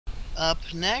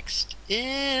Up next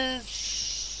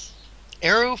is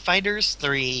Aero Fighters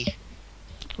 3.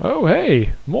 Oh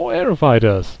hey, more Aero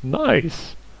Fighters.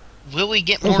 Nice. Will we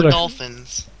get Those more are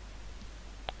dolphins?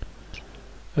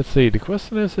 Let's see, the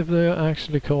question is if they are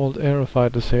actually called Aero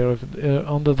Fighters here, if they're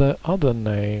under the other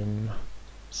name.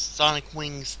 Sonic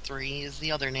Wings 3 is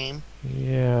the other name.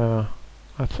 Yeah,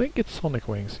 I think it's Sonic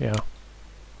Wings, yeah.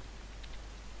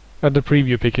 And the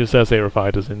preview picture says Aero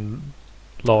Fighters in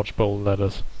large bold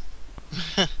letters.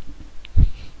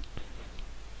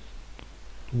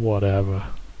 Whatever.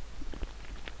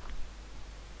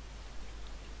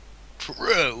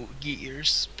 Pro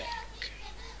Gears back.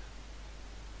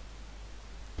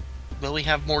 Will we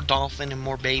have more dolphin and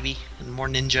more baby and more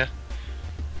ninja?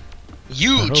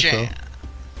 Yu-chan! So.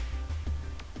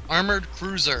 Armored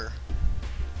cruiser.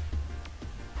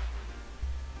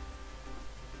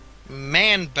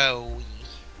 Manbowie.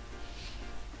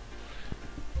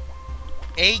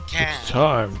 A-Can. It's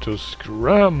time to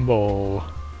scramble.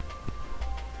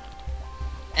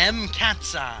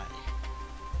 M-Cat's Eye.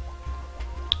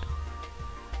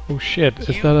 Oh shit,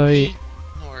 is that a...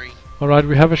 Nori. Alright,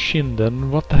 we have a Shinden.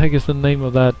 What the heck is the name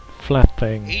of that flat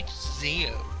thing?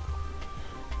 H-Zeo.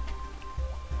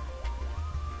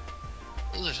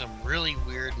 Those are some really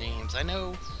weird names. I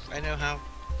know how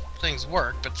things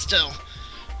work, but still,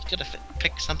 you could have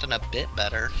picked something a bit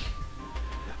better.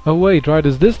 Oh wait, right,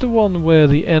 is this the one where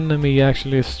the enemy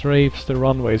actually strafes the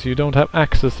runway, so you don't have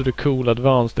access to the cool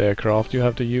advanced aircraft, you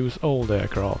have to use old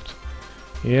aircraft?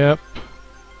 Yep.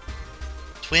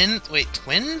 Wait,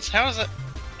 twins? How is it?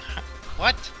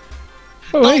 What?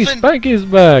 Oh hey, Dolphin! Spanky's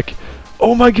back!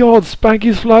 Oh my god,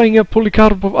 Spanky's flying a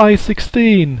Polycarpov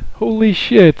I-16! Holy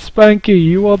shit, Spanky,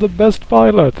 you are the best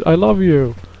pilot! I love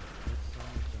you!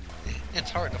 It's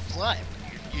hard to fly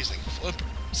when you're using flippers.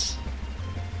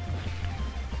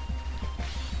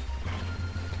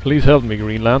 Please help me,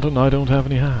 Green Lantern, I don't have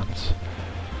any hands.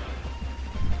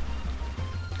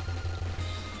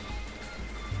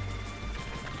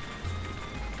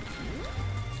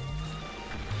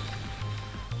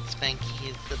 Spanky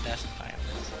is the best pilot.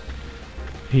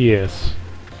 He is.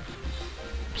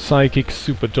 Psychic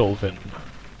Super Dolphin.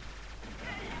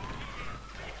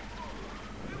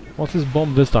 What's his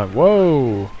bomb this time?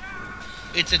 Whoa!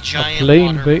 It's a giant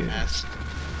plane water ba- nest.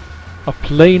 A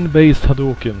plane-based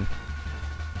Hadouken.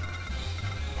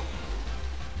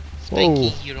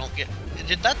 Spanky, Whoa. you don't get...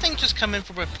 Did that thing just come in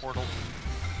from a portal?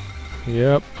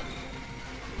 Yep.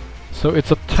 So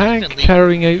it's a tank Definitely.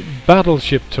 carrying a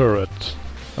battleship turret.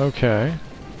 Okay.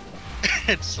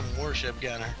 It's some warship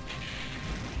gunner.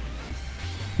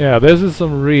 Yeah, this is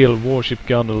some real warship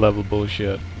gunner level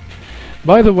bullshit.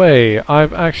 By the way,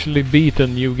 I've actually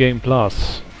beaten New Game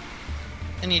Plus.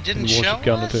 And you didn't in show Warship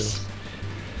Gunner us?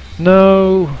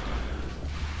 No,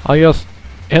 I just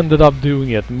ended up doing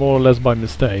it more or less by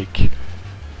mistake.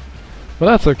 But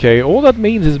that's okay. All that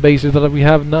means is basically that we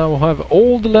now have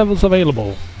all the levels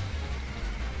available.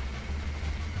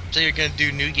 So you're gonna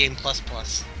do New Game Plus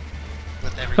Plus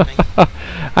with everything?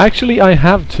 Actually, I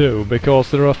have to,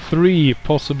 because there are 3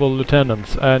 possible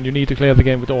lieutenants, and you need to clear the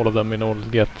game with all of them in order to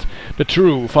get the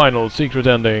true final secret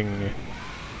ending.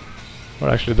 Or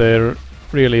actually, there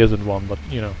really isn't one, but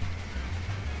you know.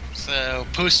 So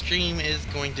post-stream is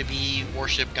going to be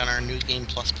Warship Gunner New Game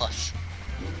Plus Plus.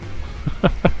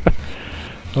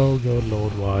 Oh god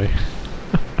lord, why?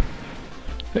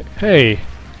 Hey!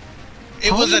 It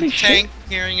How was a many tank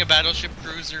carrying a battleship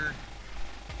cruiser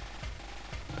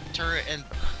turret, and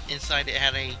inside it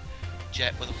had a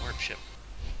jet with a warp ship.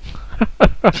 The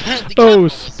Oh, capital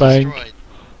was Spank. destroyed.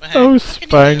 But hey, Oh, what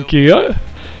can you do?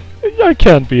 Spanky, I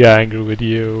can't be angry with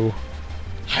you.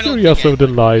 I don't You're think so anybody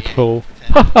can. delightful.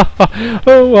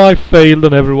 Oh, I failed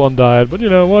and everyone died, but you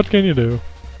know, what can you do?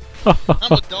 I'm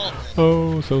a dolphin.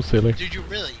 Oh, so silly. Did you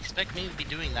really expect me to be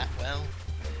doing that well?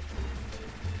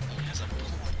 He has a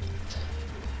point.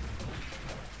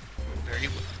 Very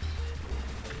well.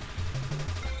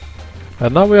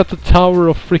 And now we're at the Tower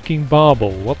of freaking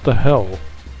Babel. What the hell?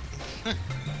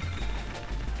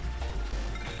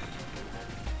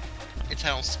 It's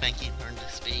how Spanky learned to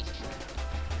speak.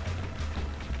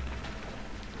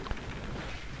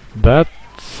 That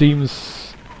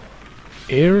seems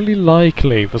eerily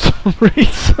likely for some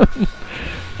reason.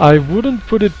 I wouldn't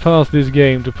put it past this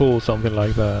game to pull something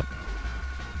like that.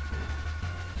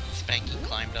 Spanky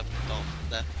climbed up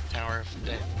the Tower of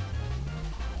Death.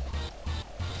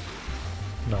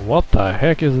 Now what the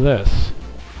heck is this?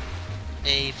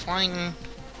 A flying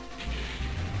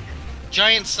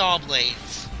giant saw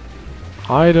blades.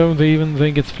 I don't even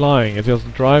think it's flying, it's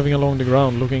just driving along the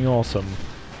ground looking awesome.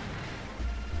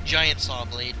 Giant saw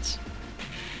blades.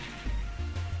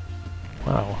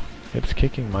 Wow, it's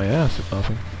kicking my ass if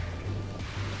nothing.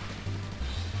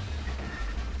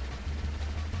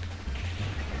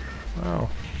 Wow.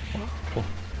 Wow.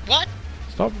 What?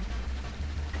 Stop.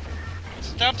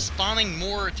 Stop spawning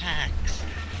more attacks.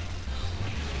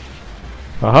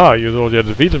 Aha, you thought you had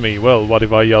defeated me. Well, what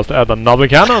if I just add another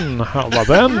cannon? How about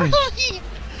then?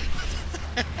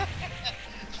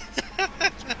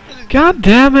 God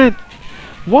damn it!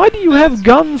 Why do you have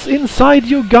guns inside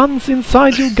your guns,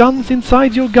 inside your guns,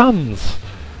 inside your guns?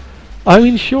 I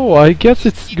mean, sure, I guess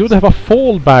it's good to have a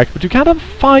fallback, but you can't have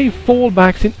 5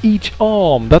 fallbacks in each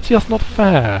arm. That's just not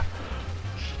fair.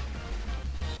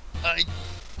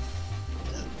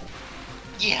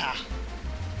 Yeah.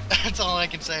 That's all I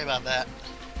can say about that.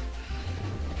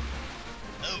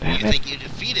 Oh, Damn you it. think you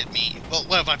defeated me? Well,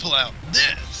 what if I pull out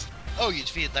this? Oh, you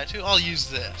defeated that too? I'll use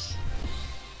this.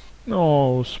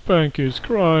 Oh, Spanky's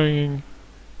crying.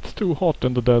 It's too hot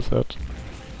in the desert.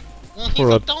 Well, he's For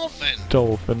a a dolphin.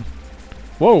 Dolphin.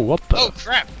 Whoa, what the? Oh,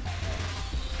 crap.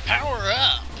 Power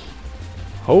up.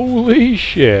 Holy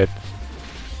shit.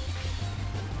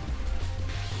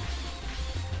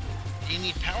 Do you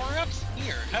need power-ups?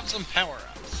 Here, have some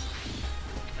power-ups.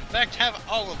 In fact, have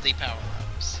all of the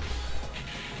power-ups.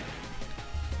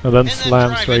 And then And slam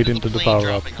drive straight into the plane,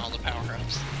 power-up. dropping all the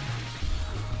power-ups.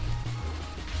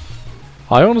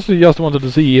 I honestly just wanted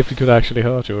to see if it could actually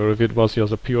hurt you, or if it was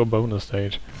just a pure bonus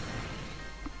stage.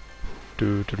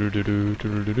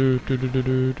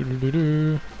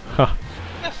 Ha!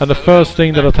 And the first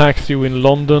thing that attacks you in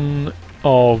London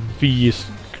are these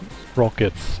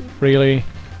rockets. Really?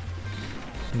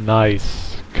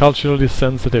 Nice. Culturally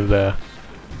sensitive there.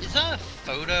 Is that a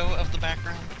photo of the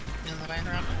background? In the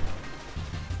background?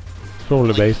 It's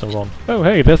probably based on one. Oh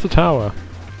hey, there's the tower.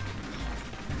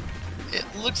 It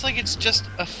looks like it's just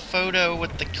a photo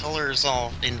with the colors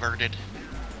all inverted.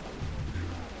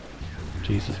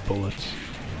 Jesus bullets.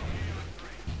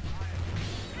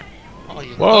 Oh,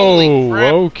 you Whoa, holy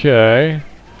crap. okay.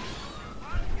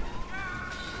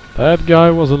 That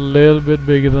guy was a little bit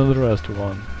bigger than the rest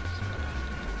one.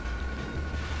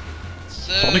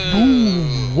 So, Sonic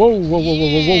boom! Whoa, whoa, whoa,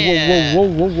 yeah. whoa,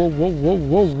 whoa, whoa, whoa, whoa,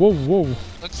 whoa, whoa, whoa, whoa.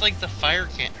 Looks like the fire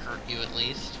can't hurt you at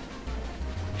least.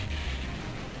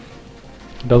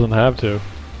 Doesn't have to.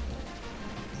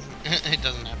 It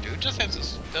doesn't have to. It just has to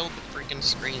fill the freaking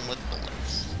screen with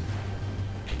bullets.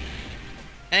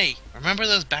 Hey, remember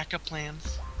those backup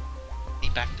plans? He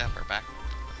backed up or back.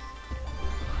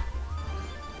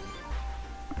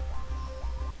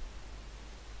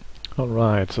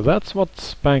 Alright, so that's what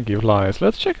Spanky flies.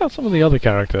 Let's check out some of the other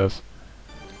characters.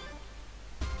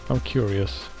 I'm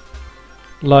curious.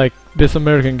 Like this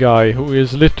American guy who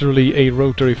is literally a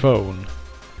rotary phone.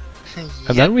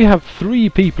 And then we have 3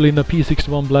 people in a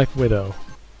P61 Black Widow.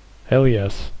 Hell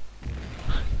yes.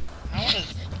 How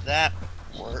does that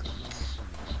work?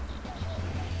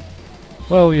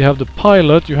 Well, you have the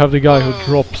pilot, you have the guy who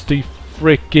drops the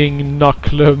freaking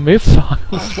nuclear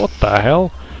missiles. What the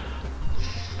hell?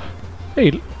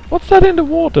 Hey, what's that in the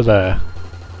water there?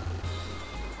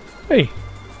 Hey,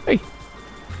 hey.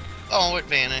 Oh, it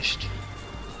vanished.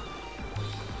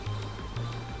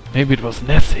 Maybe it was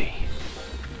Nessie.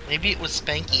 Maybe it was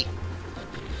Spanky.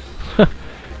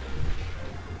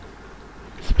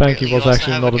 Spanky You was also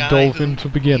actually have not a guy dolphin who to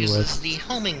begin uses with. the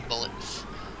homing bullets.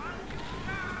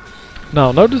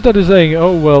 Now, notice that he's saying,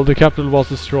 oh well, the capital was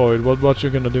destroyed, what you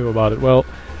gonna do about it? Well,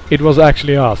 it was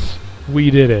actually us. We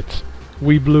did it.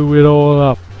 We blew it all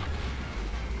up.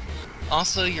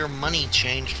 Also, your money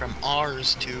changed from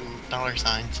R's to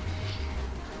 $signs.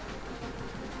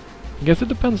 I guess it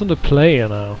depends on the player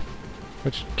now.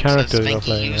 Which character So you're Spanky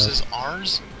playing as. uses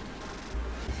R's?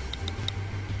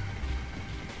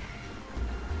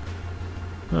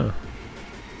 Huh.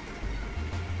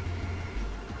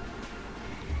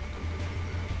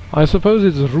 I suppose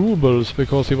it's rubles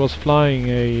because he was flying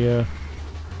a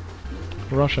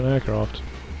Russian aircraft.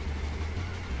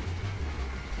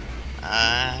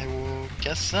 I will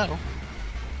guess so.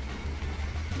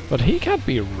 But he can't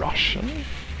be Russian.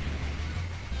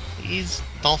 He's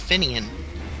Dolphinian.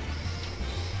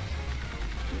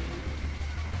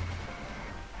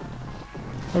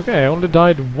 Okay, I only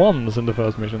died once in the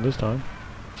first mission this time.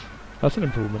 That's an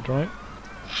improvement, right?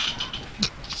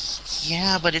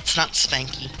 Yeah, but it's not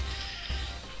Spanky.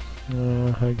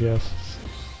 I guess.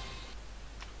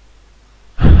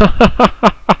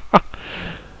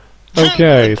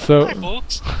 Okay, so Hi,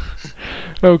 folks.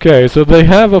 okay, so they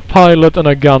have a pilot and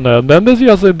a gunner, and then there's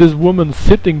just this woman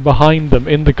sitting behind them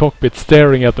in the cockpit,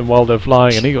 staring at them while they're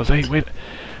flying. And he goes, "Hey, wait,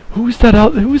 who's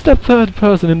that third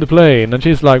person in the plane?" And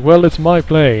she's like, "Well, it's my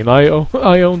plane. I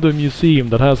own the museum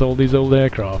that has all these old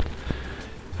aircraft."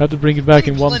 Had to bring it back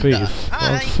in one Linda. piece.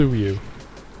 Hi. I'll sue you.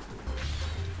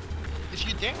 If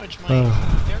you damage my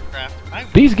aircraft, I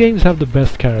will. These games have the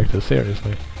best characters,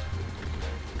 seriously.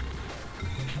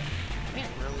 They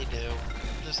really do.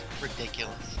 Just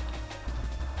ridiculous.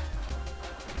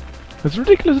 It's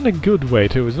ridiculous in a good way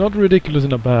too. It's not ridiculous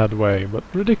in a bad way, but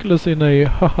ridiculous in a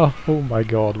haha, oh my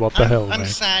god, what the hell, I'm mate.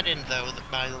 saddened though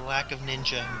by the lack of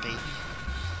Ninja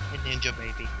and Ninja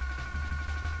Baby.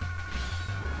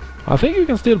 I think you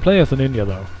can still play as a ninja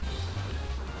though.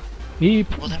 He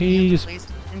Well, then we he have to play as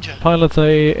the Ninja. pilots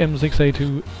a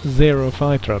M6A2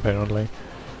 fighter apparently.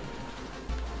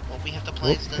 Well, we have to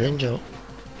play as the Here we Ninja. go.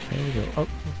 Here we go. Oh,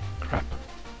 crap.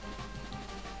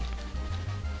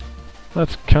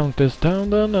 Let's count this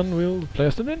down then, and we'll play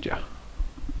as the ninja.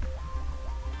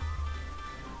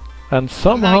 And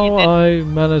somehow I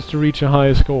managed to reach a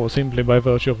high score simply by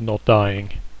virtue of not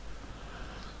dying.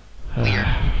 Weird.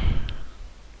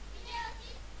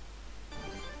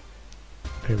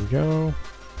 Here we go.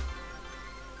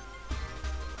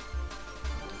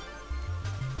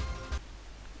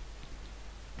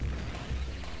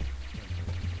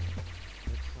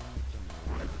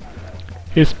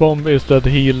 His bomb is that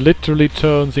he literally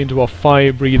turns into a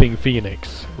fire-breathing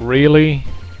phoenix. Really?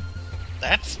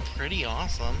 That's pretty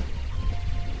awesome.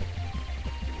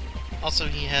 Also,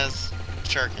 he has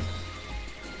shuriken.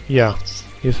 Yeah,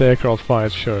 his aircraft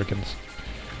fires shurikens.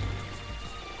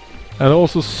 And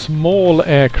also small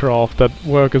aircraft that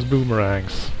work as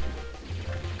boomerangs.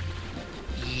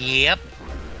 Yep.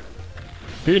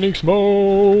 Phoenix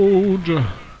mode! You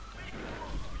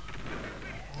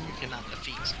cannot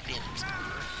defeat Phoenix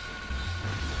Bomber.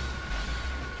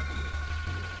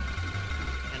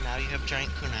 And now you have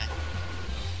Giant Kunai.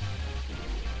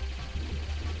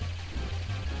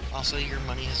 Also, your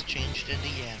money has changed into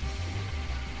yen.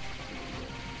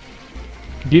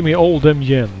 Give me all them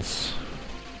yens.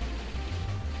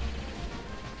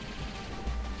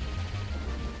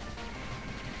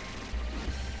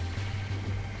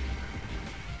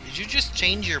 Did you just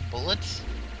change your bullets?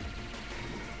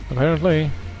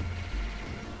 Apparently.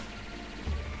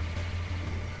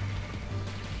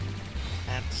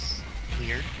 That's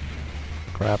weird.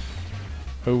 Crap.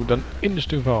 Oh, an inch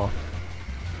too far.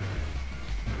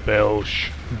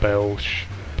 Belch, belch,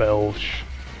 belch.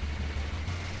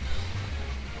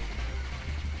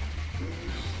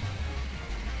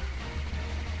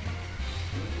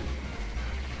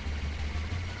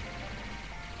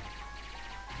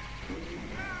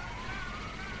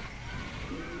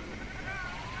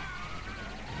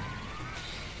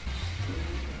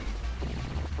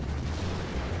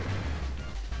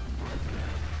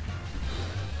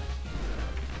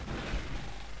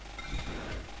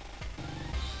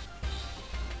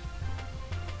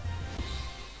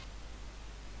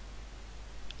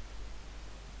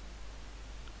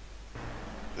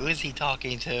 Who is he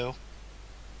talking to?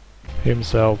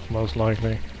 Himself, most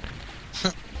likely.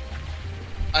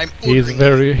 I'm He's ordering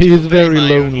very you he's to obey very my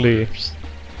own lonely. orders.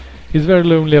 He's very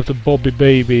lonely after Bobby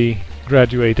Baby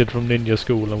graduated from ninja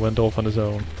school and went off on his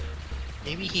own.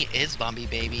 Maybe he is Bombi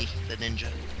Baby, the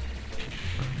ninja.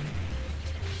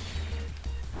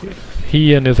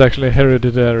 He and his actually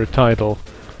hereditary title.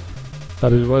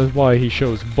 That is why he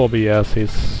chose Bobby as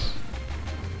his...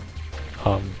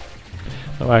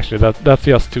 No, actually, that's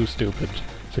just too stupid.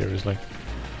 Seriously.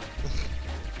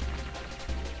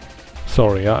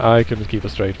 Sorry, I couldn't keep a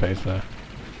straight face there.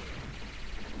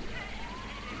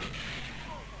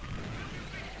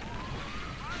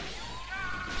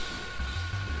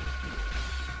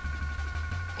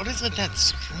 What is with that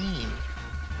screen?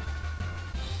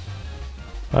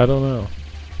 I don't know.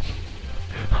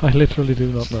 I literally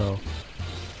do not know.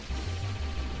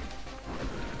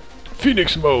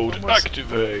 Phoenix mode,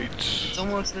 activate! It's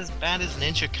almost as bad as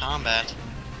Ninja Combat.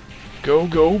 Go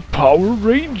go Power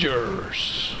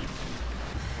Rangers!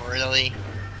 Really?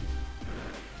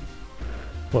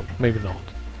 Well, maybe not.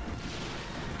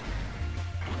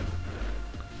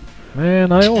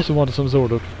 Man, I also want some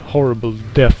sort of horrible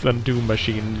death and doom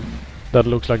machine that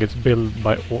looks like it's built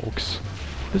by orcs.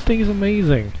 This thing is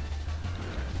amazing.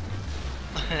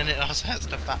 And it also has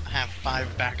to have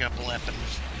 5 backup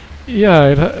weapons.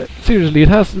 Yeah, seriously, it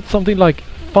has something like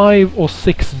 5 or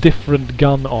 6 different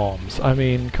gun arms. I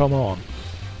mean, come on.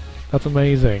 That's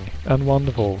amazing and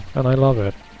wonderful, and I love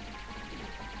it.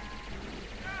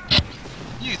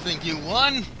 You think you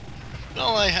won? No,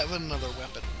 I have another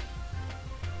weapon.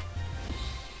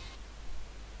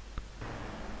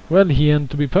 Well, Ian,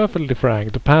 to be perfectly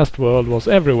frank, the past world was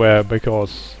everywhere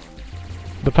because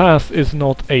the past is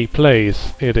not a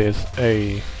place, it is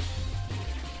a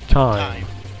time.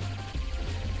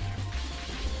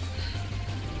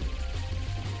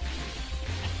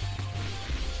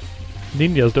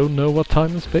 Ninjas don't know what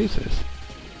time and space is.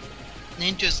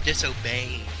 Ninjas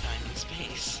disobey time and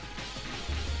space.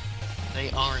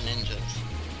 They are ninjas.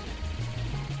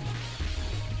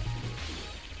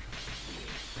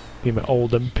 Give me all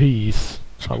them peace.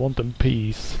 I want them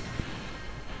peace.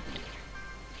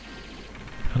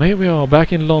 And here we are,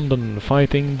 back in London,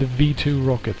 fighting the V2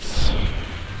 rockets.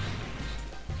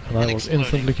 And I was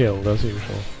instantly killed, as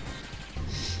usual.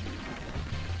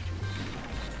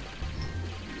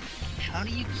 How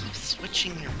do you keep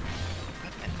switching your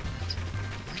weapon? It's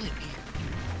really weird.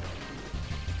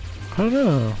 I don't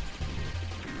know.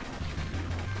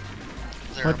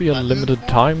 Is there Might be a button limited for it?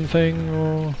 time thing,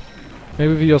 or...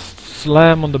 Maybe if you just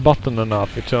slam on the button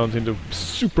enough, it turns into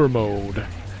super mode.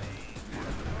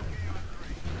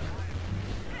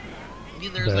 Maybe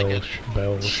there's like a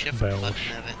Belch, shift belch.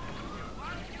 button of it.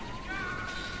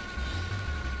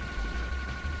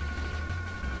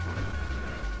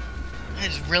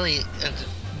 It's really a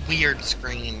weird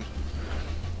screen.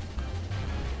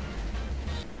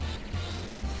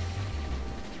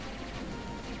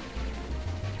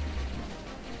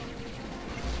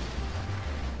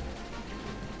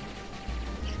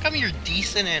 How come you're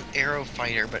decent at Aero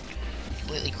Fighter, but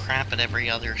completely crap at every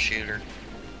other shooter?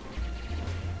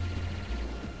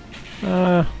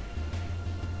 Oh.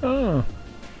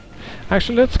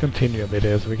 Actually, let's continue a bit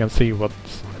here so we can see what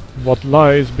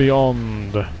lies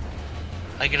beyond.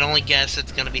 I can only guess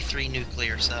it's gonna be 3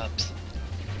 nuclear subs.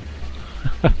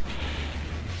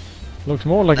 Looks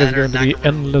more like it's That or going to be Nakaruru.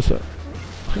 endless.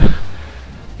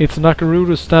 It's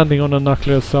Nakaruru standing on a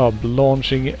nuclear sub,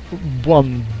 launching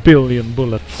 1 billion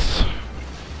bullets.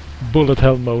 Bullet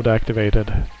hell mode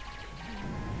activated.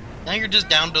 Now you're just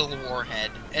down to the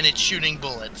warhead, and it's shooting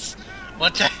bullets.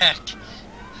 What the heck?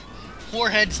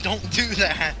 Warheads don't do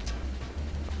that.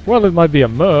 Well, it might be a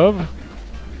MIRV.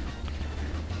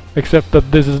 Except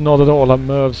that this is not at all how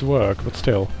MIRVs work, but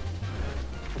still.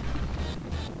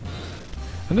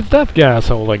 And it's that gas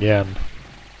hole again.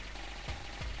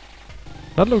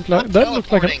 That looked like an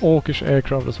teleporting. orcish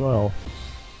aircraft as well.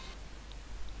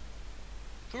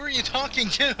 Who are you talking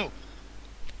to?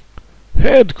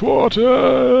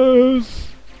 Headquarters!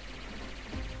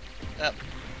 What?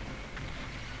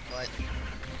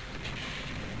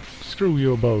 Screw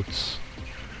your boats.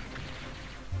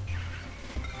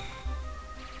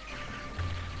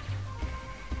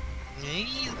 Maybe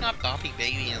he's got Poppy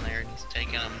Baby in there and he's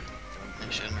taking him for a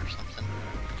mission or something.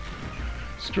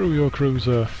 Screw your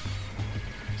cruiser.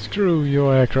 Screw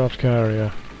your aircraft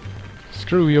carrier.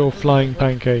 Screw your flying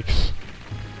pancakes.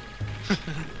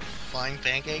 Flying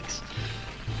pancakes?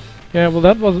 Yeah, well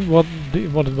that wasn't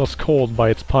what it was called by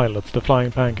its pilots, the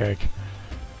flying pancake.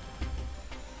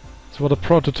 It's what a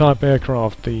prototype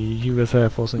aircraft the US Air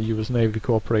Force and US Navy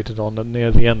cooperated on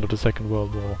near the end of the Second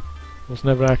World War. It was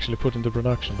never actually put into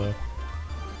production though.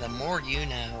 The more you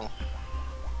know.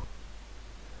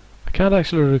 I can't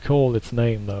actually recall its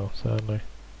name though, sadly.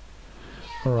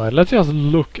 Alright, let's just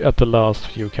look at the last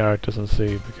few characters and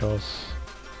see, because...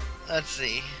 Let's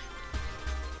see.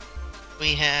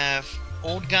 We have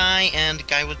old guy and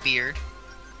guy with beard.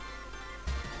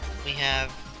 We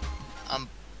have a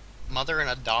mother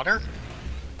and a daughter.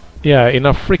 Yeah, in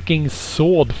a freaking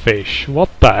swordfish.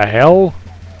 What the hell?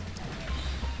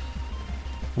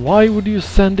 Why would you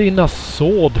send in a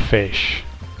swordfish?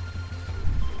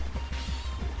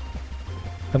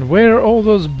 And where are all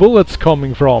those bullets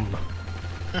coming from?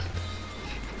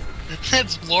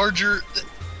 That's larger.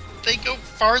 They go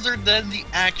farther than the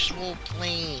actual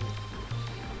plane.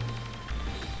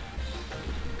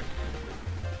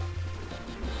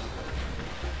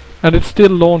 And it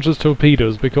still launches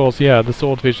torpedoes, because, yeah, the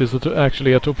swordfish is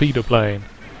actually a torpedo plane.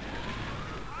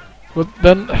 But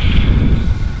then...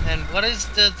 And what is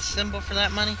the symbol for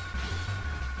that money?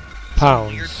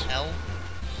 Pounds. Weird L?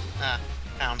 Ah,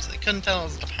 pounds. I couldn't tell it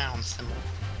was the pound symbol.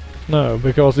 No,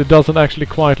 because it doesn't actually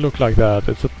quite look like that.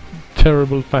 It's a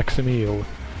terrible facsimile.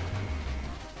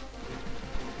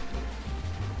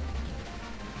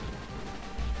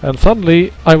 And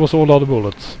suddenly, I was all out of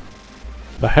bullets.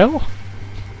 The hell?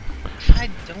 I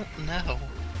don't know.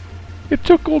 It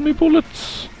took all me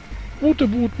bullets! What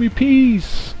about me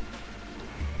peas?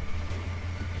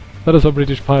 That is how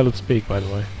British pilots speak, by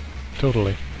the way.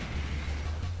 Totally.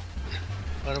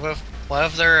 What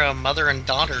if they're a mother and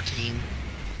daughter team?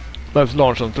 Let's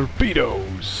launch some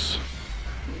torpedoes!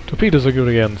 Torpedoes are good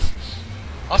against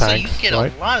Also, tanks, you get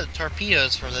right? a lot of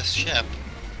torpedoes for this ship.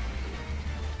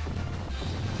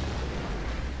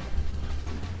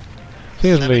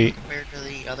 Seriously, 7 compared to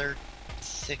the other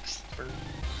 6 for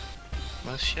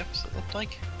most ships, it looked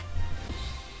like.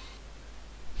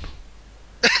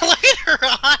 Look at her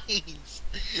eyes!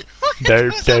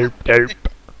 Derp, derp, derp.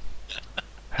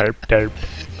 Herp, derp.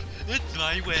 It's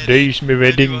my wedding. Today's my Why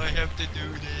wedding. do I have to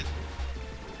do this?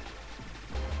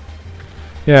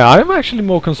 Yeah, I'm actually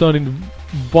more concerned in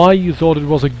why you thought it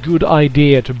was a good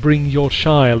idea to bring your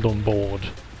child on board.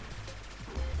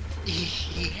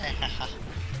 Yeah.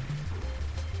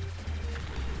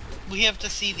 We have to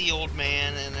see the old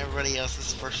man and everybody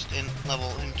else's first level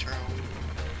intro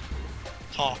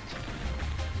talk.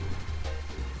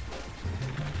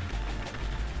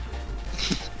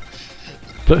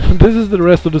 This is the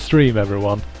rest of the stream,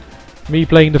 everyone. Me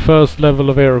playing the first level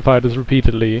of Aero Fighters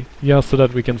repeatedly, just so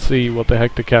that we can see what the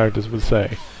heck the characters will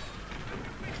say.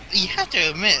 You have to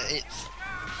admit,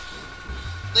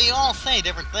 they all say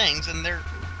different things, and they're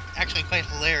actually quite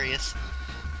hilarious.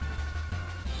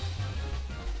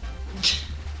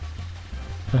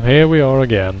 And here we are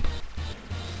again.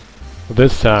 But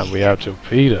this time we have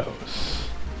torpedoes.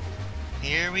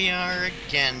 Here we are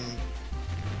again,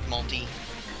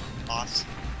 multi-boss.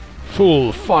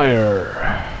 Full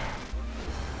fire!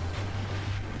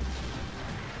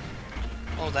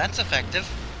 Oh, that's effective.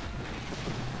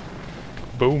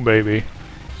 Boom, baby.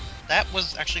 That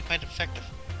was actually quite effective.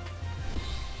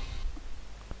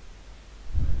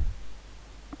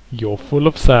 You're full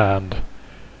of sand.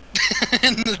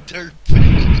 In the dirt.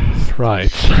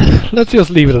 Right. Let's just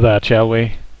leave it at that, shall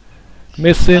we?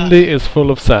 Miss Cindy is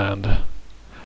full of sand.